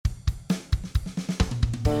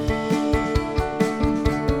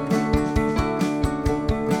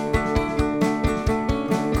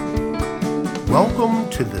Welcome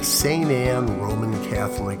to the St. Anne Roman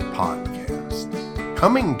Catholic Podcast,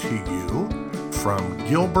 coming to you from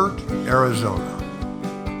Gilbert, Arizona.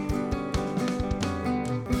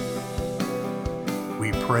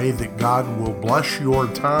 We pray that God will bless your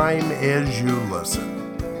time as you listen.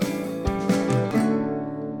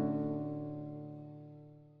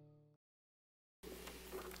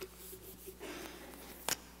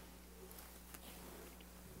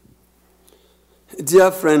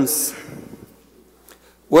 Dear friends,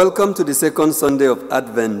 welcome to the second Sunday of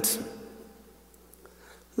Advent.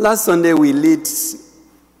 Last Sunday we lit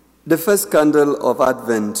the first candle of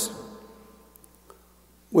Advent,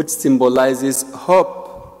 which symbolizes hope.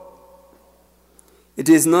 It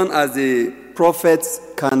is known as the prophet's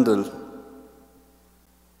candle.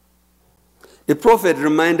 The prophet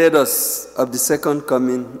reminded us of the second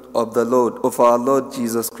coming of the Lord, of our Lord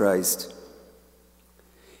Jesus Christ.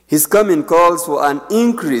 His coming calls for an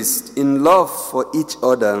increase in love for each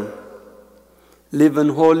other, living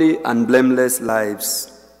holy and blameless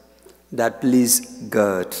lives that please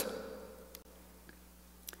God.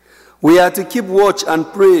 We are to keep watch and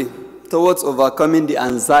pray towards overcoming the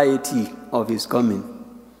anxiety of His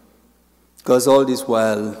coming. Because all this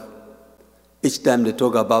while, each time they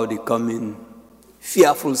talk about the coming,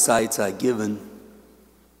 fearful sights are given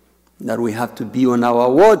that we have to be on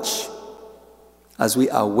our watch as we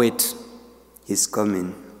await His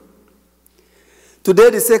coming.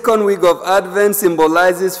 Today, the second week of Advent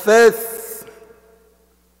symbolizes faith.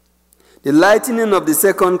 The lighting of the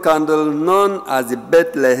second candle, known as the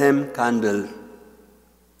Bethlehem candle,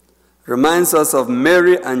 reminds us of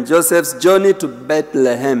Mary and Joseph's journey to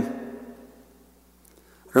Bethlehem,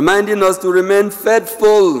 reminding us to remain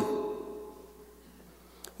faithful.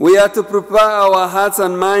 We are to prepare our hearts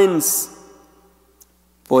and minds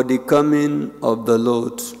for the coming of the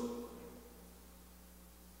Lord.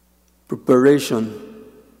 Preparation.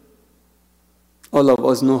 All of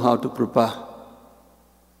us know how to prepare.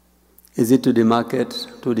 Is it to the market,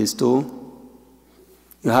 to the store?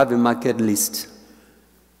 You have a market list.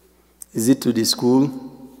 Is it to the school?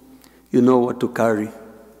 You know what to carry.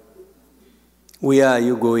 Where are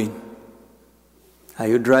you going? Are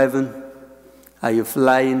you driving? Are you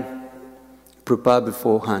flying? Prepare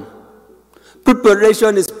beforehand.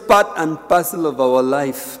 Preparation is part and parcel of our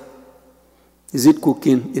life. Is it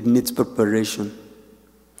cooking? It needs preparation.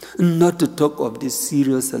 Not to talk of this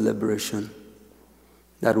serious celebration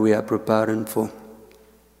that we are preparing for.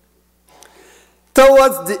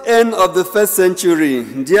 Towards the end of the first century,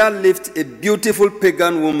 there lived a beautiful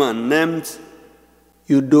pagan woman named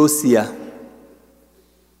Eudocia.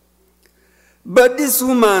 But this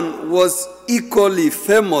woman was equally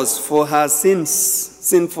famous for her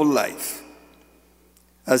sinful life,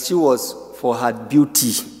 as she was for her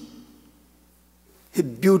beauty. A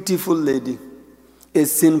beautiful lady, a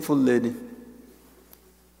sinful lady.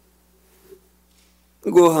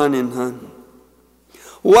 Go hand in hand.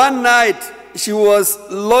 One night, she was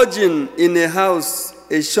lodging in a house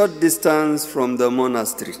a short distance from the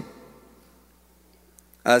monastery.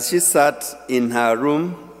 As she sat in her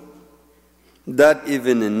room that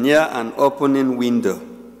evening near an opening window,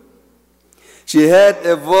 she heard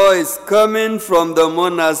a voice coming from the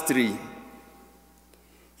monastery.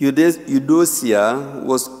 Eudocia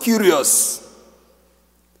was curious,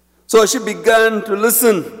 so she began to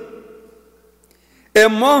listen. A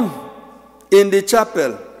monk in the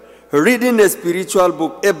chapel reading a spiritual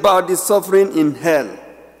book about the suffering in hell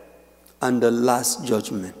and the last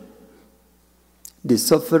judgment. The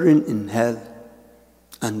suffering in hell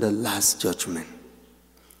and the last judgment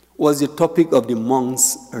was the topic of the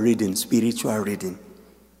monk's reading, spiritual reading.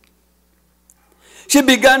 She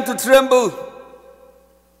began to tremble.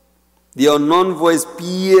 The unknown voice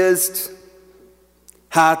pierced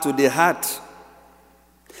her to the heart.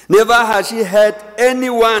 Never had she heard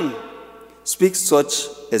anyone speak such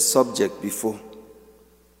a subject before.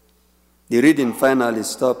 The reading finally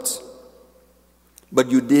stopped, but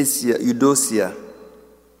Eudocia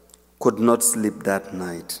could not sleep that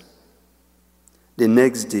night. The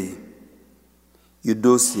next day,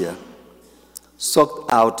 Eudocia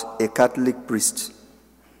sought out a Catholic priest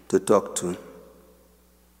to talk to.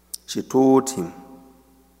 She told him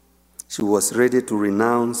she was ready to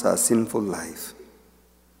renounce her sinful life.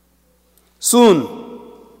 Soon,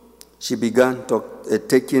 she began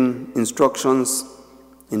taking instructions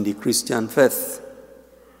in the Christian faith.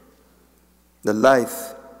 The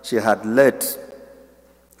life she had led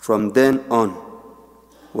from then on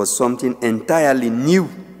was something entirely new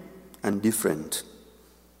and different.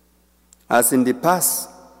 As in the past,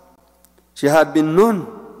 she had been known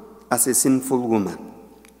as a sinful woman.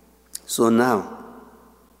 So now,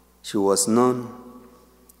 She was known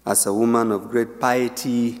as a woman of great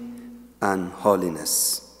piety and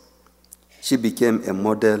holiness. She became a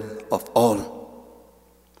model of all.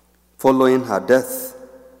 Following her death,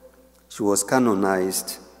 she was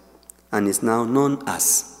canonized and is now known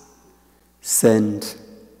as Saint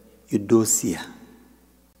Eudocia.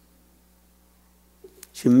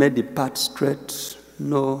 She made the path straight,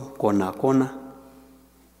 no corner,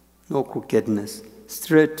 no crookedness,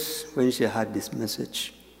 straight when she had this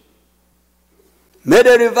message. Made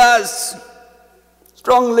a reverse,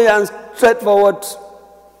 strongly and straightforward,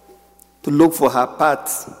 to look for her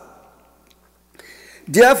path.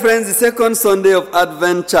 Dear friends, the second Sunday of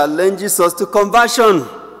Advent challenges us to conversion.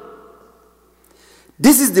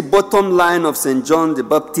 This is the bottom line of St. John the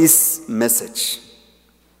Baptist's message.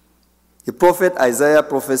 The prophet Isaiah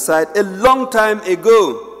prophesied a long time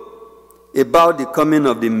ago about the coming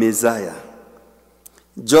of the Messiah.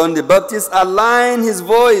 John the Baptist aligned his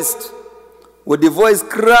voice with the voice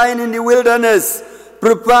crying in the wilderness,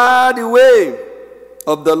 "Prepare the way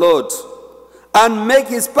of the Lord and make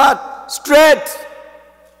his path straight."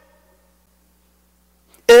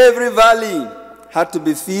 Every valley had to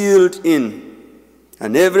be filled in,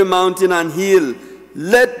 and every mountain and hill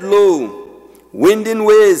laid low. Winding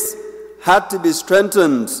ways had to be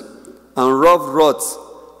strengthened, and rough roads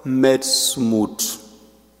made smooth.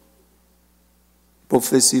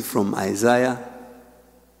 Prophecy from Isaiah.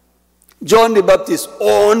 John the Baptist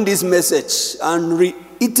owned this message and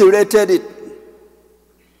reiterated it.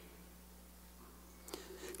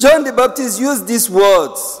 John the Baptist used these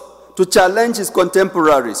words to challenge his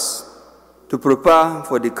contemporaries to prepare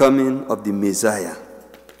for the coming of the Messiah.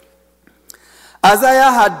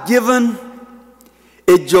 Isaiah had given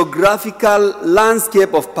a geographical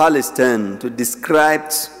landscape of Palestine to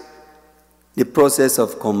describe the process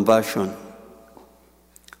of conversion.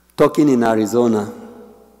 Talking in Arizona,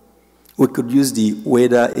 we could use the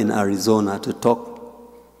weather in Arizona to talk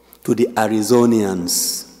to the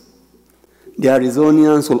Arizonians. The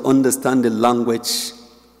Arizonians will understand the language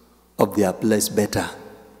of their place better.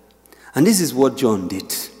 And this is what John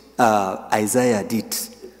did, Isaiah did,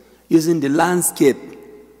 using the landscape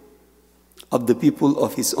of the people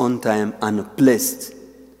of his own time and place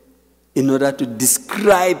in order to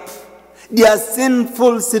describe their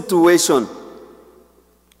sinful situation,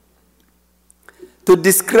 to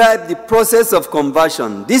describe the process of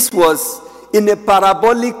conversion. This was in a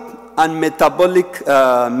parabolic and metaphoric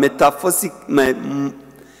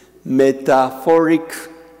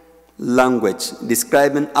language,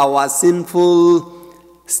 describing our sinful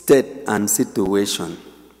state and situation.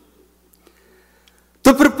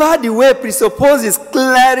 To prepare the way presupposes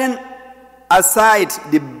clearing aside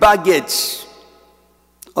the baggage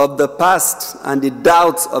of the past and the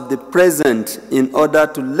doubts of the present in order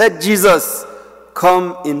to let Jesus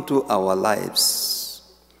come into our lives.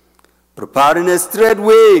 Preparing a straight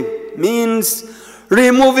way means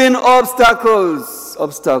removing obstacles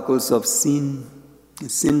of sin, the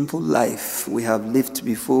sinful life we have lived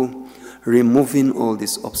before, removing all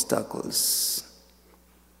these obstacles.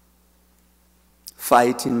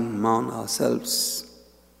 Fighting among ourselves,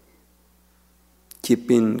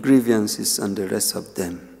 keeping grievances and the rest of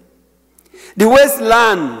them. The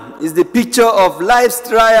wasteland is the picture of life's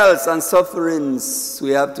trials and sufferings.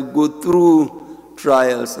 We have to go through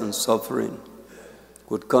trials and suffering.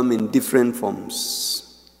 Could come in different forms.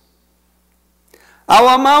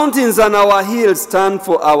 Our mountains and our hills stand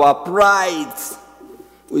for our pride.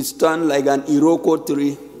 We stand like an Iroko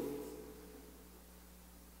tree.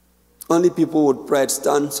 Only people with pride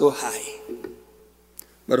stand so high.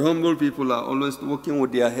 But humble people are always walking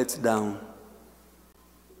with their heads down.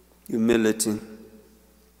 Humility.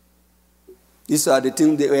 These are the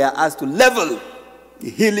things that we are asked to level, the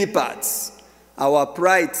hilly parts. Our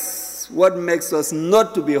pride, what makes us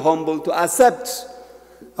not to be humble, to accept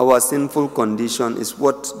our sinful condition is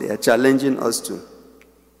what they are challenging us to.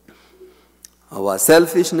 Our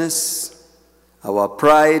selfishness, our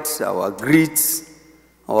pride, our greed,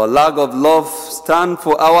 our lack of love stand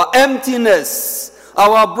for our emptiness,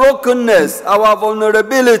 our brokenness, our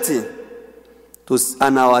vulnerability,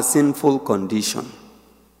 and our sinful condition.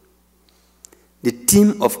 The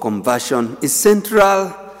theme of conversion is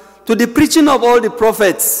central to the preaching of all the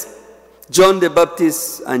prophets, John the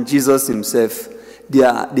Baptist and Jesus himself.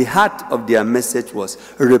 The heart of their message was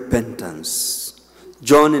repentance.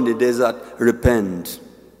 John in the desert, repent.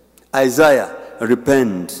 Isaiah,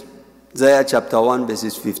 repent. Isaiah chapter 1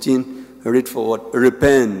 verses 15, read forward,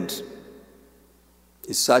 repent.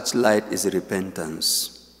 The searchlight is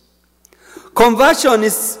repentance. Conversion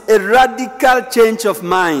is a radical change of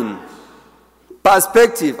mind,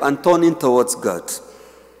 perspective, and turning towards God.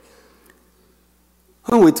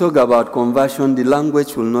 When we talk about conversion, the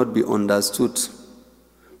language will not be understood.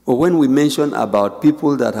 But when we mention about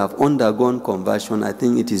people that have undergone conversion, I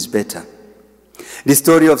think it is better. The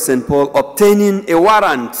story of St. Paul obtaining a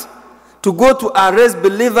warrant to go to arrest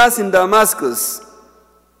believers in Damascus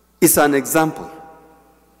is an example.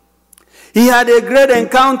 He had a great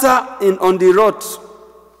encounter on the road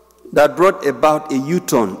that brought about a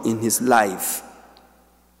U-turn in his life.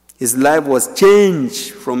 His life was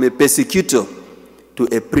changed from a persecutor to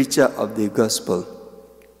a preacher of the gospel.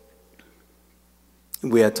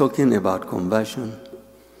 We are talking about conversion.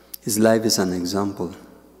 His life is an example.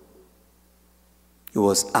 He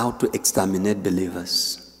was out to exterminate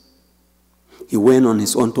believers. He went on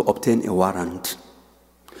his own to obtain a warrant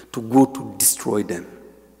to go to destroy them.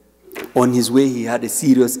 On his way, he had a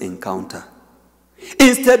serious encounter.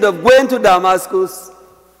 Instead of going to Damascus,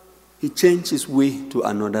 he changed his way to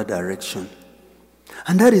another direction.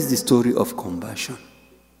 And that is the story of conversion.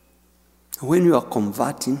 When you are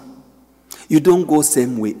converting, you don't go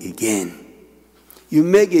same way again. You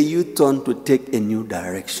make a U-turn to take a new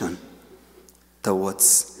direction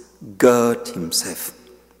towards God himself.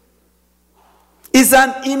 It's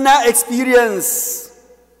an inner experience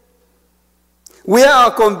where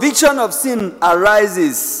our conviction of sin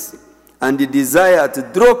arises and the desire to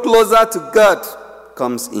draw closer to God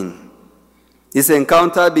comes in. This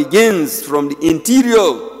encounter begins from the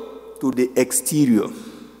interior to the exterior.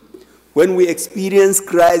 When we experience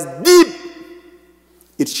Christ deep,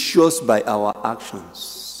 it shows by our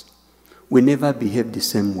actions. We never behave the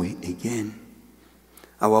same way again.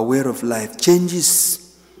 Our way of life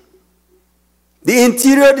changes. The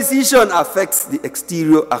interior decision affects the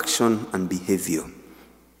exterior action and behavior.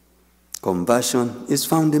 Conversion is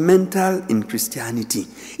fundamental in Christianity.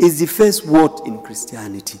 It's the first word in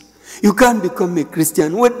Christianity. You can't become a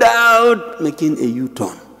Christian without making a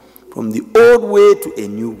U-turn from the old way to a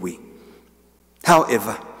new way.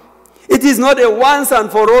 However, it is not a once and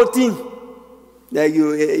for all thing that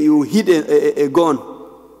you hit a gun,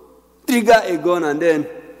 trigger a gun, and then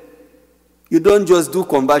you don't just do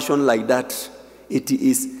conversion like that. It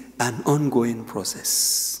is an ongoing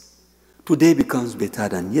process. Today becomes better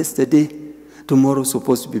than yesterday. Tomorrow is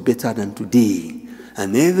supposed to be better than today.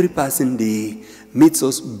 And every passing day makes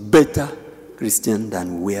us better Christian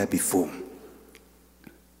than we were before.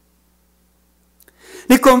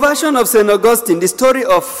 The conversion of St. Augustine, the story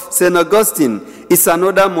of St. Augustine, is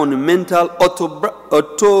another monumental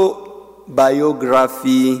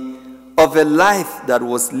autobiography of a life that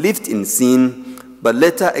was lived in sin but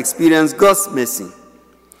later experienced God's mercy.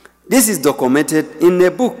 This is documented in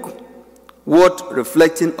a book worth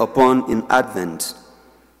reflecting upon in Advent,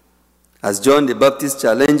 as John the Baptist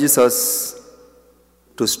challenges us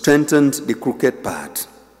to strengthen the crooked path.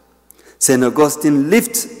 St. Augustine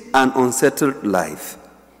lived an unsettled life,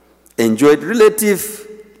 enjoyed relative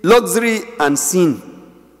luxury and sin.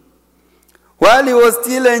 While he was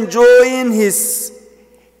still enjoying his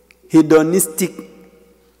hedonistic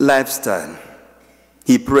lifestyle,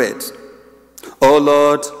 he prayed, "O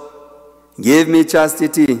Lord, give me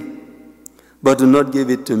chastity, but do not give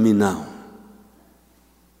it to me now.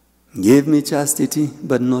 Give me chastity,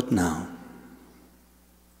 but not now."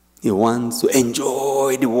 He wants to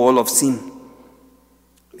enjoy the wall of sin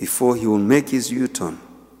before he will make his U-turn.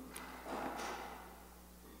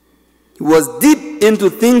 He was deep into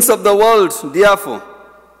things of the world, therefore,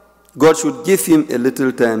 God should give him a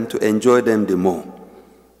little time to enjoy them the more.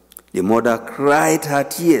 The mother cried her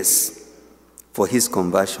tears for his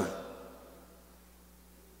conversion,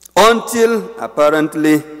 until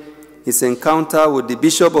apparently his encounter with the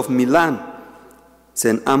Bishop of Milan,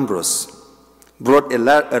 St. Ambrose, brought a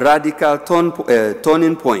radical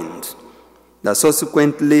turning point that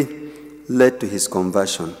subsequently led to his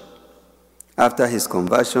conversion. After his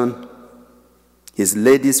conversion, his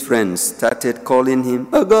ladies' friends started calling him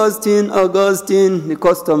Augustine, Augustine, the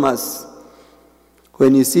customers.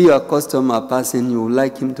 When you see your customer passing, you would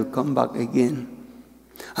like him to come back again.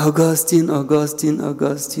 Augustine, Augustine,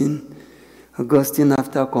 Augustine. Augustine,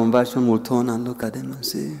 after conversion, will turn and look at them and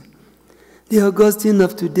say, "The Augustine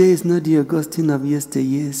of today is not the Augustine of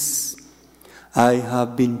yesteryears. I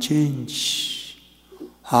have been changed.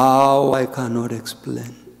 How I cannot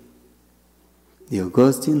explain. The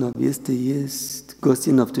Augustine of yesteryears, the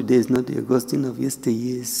Augustine of today is not the Augustine of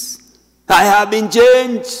yesteryears. I have been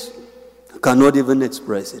changed. I cannot even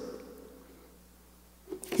express it."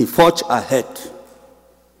 He forged ahead,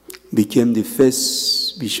 became the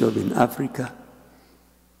first bishop in Africa,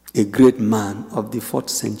 a great man of the 4th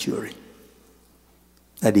century.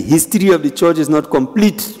 That the history of the church is not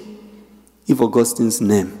complete if Augustine's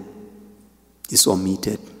name is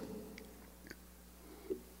omitted.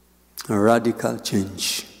 A radical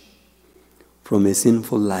change from a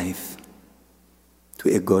sinful life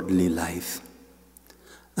to a godly life.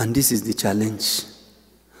 And this is the challenge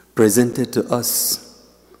presented to us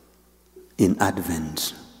in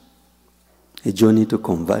Advent. A journey to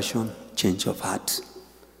conversion, change of heart.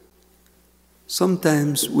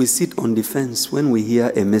 Sometimes we sit on the fence when we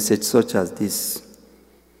hear a message such as this.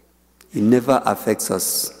 It never affects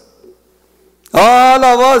us. All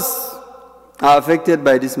of us are affected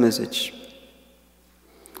by this message.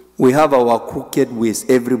 We have our crooked ways,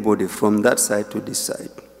 everybody from that side to this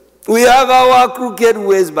side. We have our crooked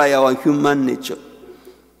ways by our human nature.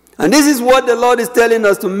 And this is what the Lord is telling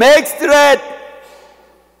us to make straight.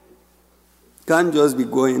 Can't just be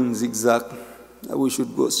going zigzag. We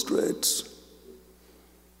should go straight.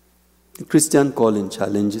 The Christian calling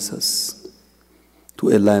challenges us to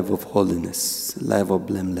a life of holiness, a life of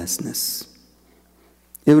blamelessness.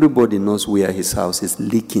 Everybody knows where his house is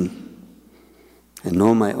leaking. I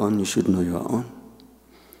know my own, you should know your own.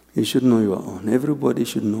 You should know your own. Everybody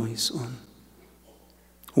should know his own.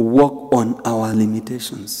 Work on our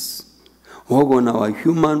limitations. Work on our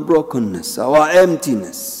human brokenness, our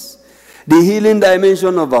emptiness, the healing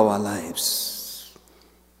dimension of our lives.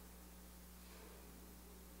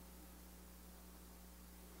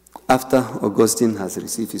 After Augustine has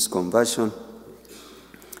received his conversion,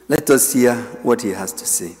 let us hear what he has to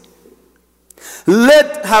say.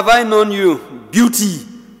 Let have I known you, beauty,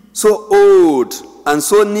 so old and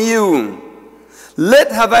so new.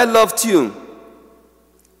 Let have I loved you,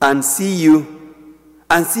 and see you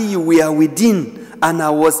we are within, and I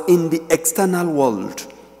was in the external world,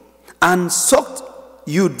 and sought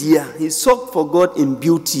you, dear. He sought for God in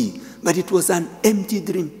beauty, but it was an empty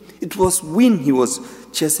dream. It was wind he was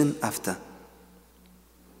chasing after.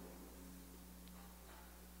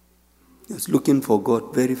 He was looking for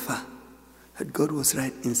God very far, but God was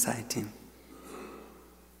right inside him.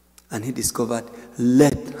 And he discovered,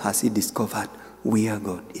 has he discovered where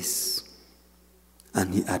God is.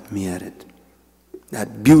 And he admired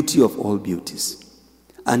that beauty of all beauties.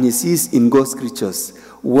 And he sees in God's creatures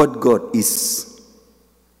what God is.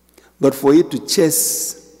 But for you to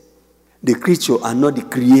chase the creature and not the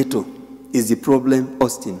creator is the problem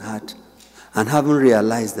Austin had. And having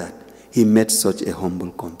realized that, he made such a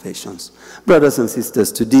humble confession. Brothers and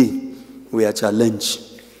sisters, today we are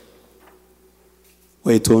challenged.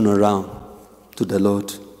 We turn around to the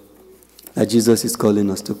Lord. That Jesus is calling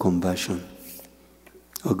us to conversion.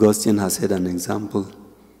 Augustine has had an example,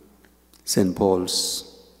 St. Paul's,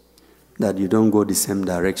 that you don't go the same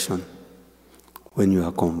direction when you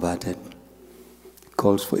are converted. It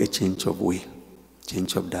calls for a change of way,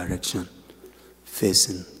 change of direction,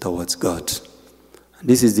 facing towards God.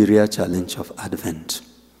 This is the real challenge of Advent.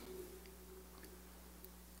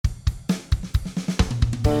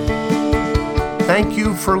 Thank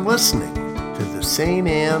you for listening to the St.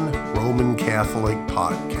 Anne Roman Catholic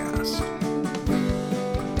Podcast.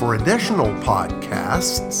 For additional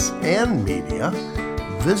podcasts and media,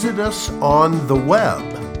 visit us on the web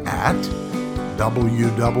at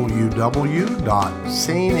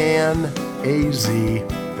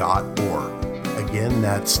www.stanaz.org. Again,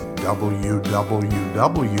 that's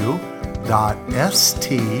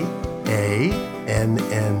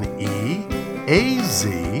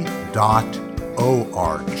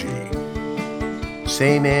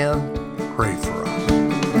St. Anne, pray for us.